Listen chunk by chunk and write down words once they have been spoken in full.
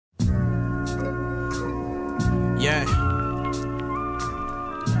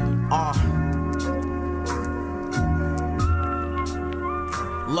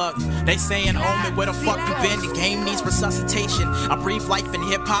Look, they saying, Omen, where the fuck you been? The game needs resuscitation. I breathe life in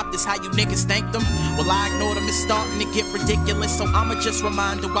hip-hop, this how you niggas thank them? Well, I ignore them, it's starting to get ridiculous. So I'ma just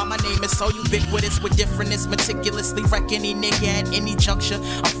remind them why my name is so ubiquitous. With differentness, meticulously wreck any nigga at any juncture.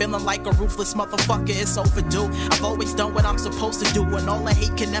 I'm feeling like a ruthless motherfucker, it's overdue. I've always done what I'm supposed to do, and all the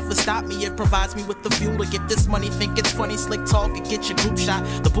hate can never stop me. It provides me with the fuel to get this money. Think it's funny, slick talk and get your group shot.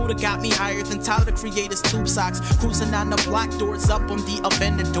 The Buddha got me higher than Tyler, the creator's tubesocks. Cruising on the block, doors up on the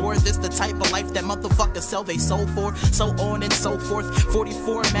Aventador. This the type of life that motherfuckers sell they soul for. So on and so forth.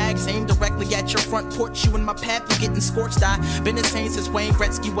 44 mags aimed directly at your front porch. You in my path, you getting scorched. I've been insane since Wayne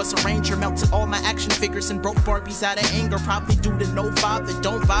Gretzky was a ranger. Melted all my action figures and broke Barbies out of anger. Probably due to no father,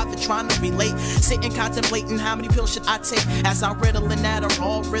 don't bother trying to relate. Sitting contemplating how many pills should I take as I riddling at a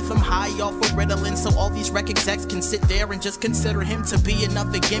raw rhythm high off of Ritalin. So all these rec execs can sit there and just consider him to be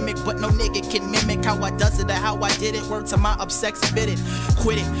another gimmick. But no nigga can mimic how I does it or how I did it. Word to my Obsexxed fitted.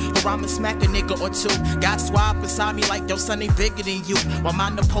 Quit it, or I'ma smack a nigga or two. Got swab beside me like yo son ain't bigger than you. While my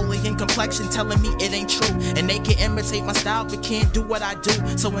Napoleon complexion telling me it ain't true. And they can imitate my style but can't do what I do.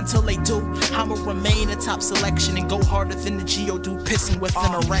 So until they do, I'ma remain a top selection and go harder than the Geodude pissing with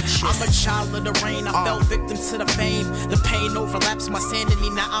an erection. I'm a child of the rain, I fell victim to the fame. The pain overlaps my sanity,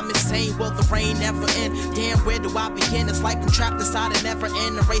 now I'm insane. Will the rain never end? Damn, where do I begin? It's like I'm trapped inside a never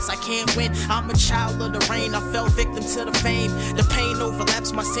end a race I can't win. I'm a child of the rain, I fell victim to the fame. The pain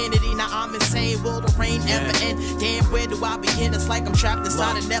overlaps my sanity, now I'm insane. Will the rain ever end? Damn, where do I begin? It's like I'm trapped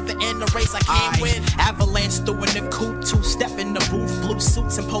inside a never end a race I can't win. Avalanche through in the coupe, two-step in the booth. Blue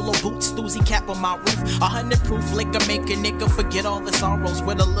suits and polo boots, Uzi cap on my roof. 100 proof liquor make a nigga forget all the sorrows.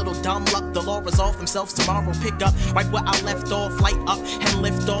 With a little dumb luck, the law resolve themselves tomorrow. Pick up right where I left off, light up and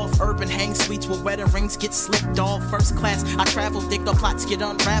lift off. Urban hang suites where wedding rings get slipped off. First class, I travel, thicker plots get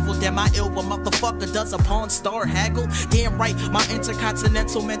unraveled. Am I ill? A motherfucker does a pawn star haggle? Damn right, my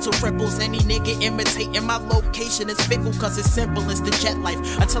intercontinental mental cripples. Any nigga imitating my location is fickle, cause it's simple as the jet life.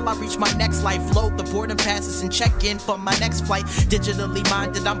 Until I reach my next life, load the boarding passes and check in for my next flight. Digitally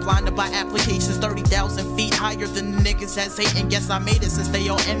minded, I'm blinded by applications 30,000 feet higher than the niggas that's hating. Guess I made it since they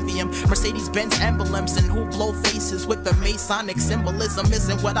all envy him. Mercedes-Benz emblems and who blow faces with the Masonic symbolism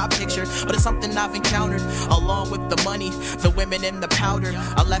isn't what I pictured, but it's something I've encountered. Along with the money, the women and the powder.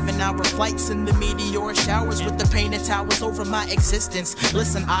 11-hour flights in the meteor showers with the painted towers over my existence.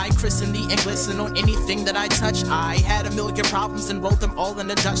 Listen, I christen the and glisten on anything that I touch. I had a million problems and wrote them all in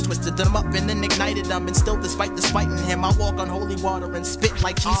a Dutch. Twisted them up and then ignited them. And still despite despiting him, I walk on holy water and spit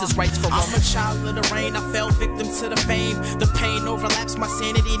like Jesus writes for I'm a child of the rain, I fell victim to the fame. The pain overlaps my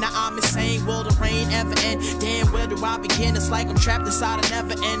sanity, now I'm insane. Will the rain ever end? Damn, where do I begin? It's like I'm trapped inside a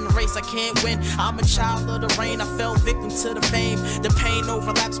never end race I can't win. I'm a child of the rain, I fell victim to the fame. The pain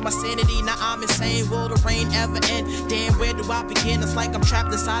overlaps my sanity, now I'm insane. Will the rain ever end? Damn, where do I begin? It's like I'm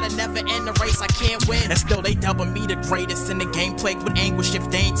trapped inside a never end a race I can't win. And still they dubbing me the greatest in the game, plagued with anguish. If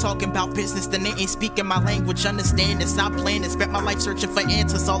they ain't talking about business, then they ain't speaking my language. Understand it, stop playing it. Spent my life searching for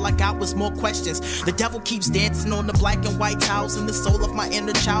answers, all I got was more questions. The devil keeps dancing on the black and white tiles, and the soul of my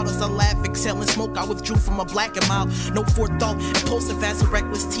inner child as I laugh, exhaling smoke. I withdrew from a black and mild. No forethought, impulsive as a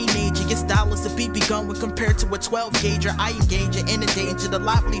reckless teenager. Your style is a BB gun when compared to a 12 gauger. I engage in danger, the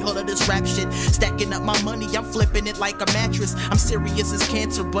livelihood of this rap shit. Stacking up my money, I'm flipping it like a mattress. I'm serious as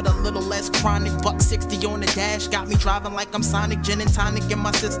cancer, but a little less chronic. Buck 60 on the dash, got me driving like I'm Sonic. Gin and tonic in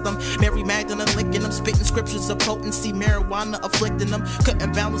my system. Mary Magdalene licking them, spitting scriptures of potency. Marijuana afflicting them,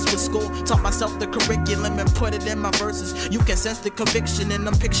 couldn't balance with school. Taught myself the curriculum and put it in my verses. You can sense the conviction and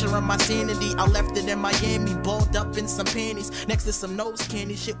I'm picturing my sanity. I left it in Miami, balled up in some panties next to some nose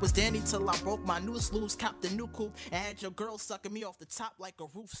candy. Shit was dandy till I broke my noose loose. Copped a new coupe and had your girl sucking me off the top like a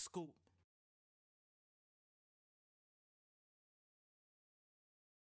roof scoop.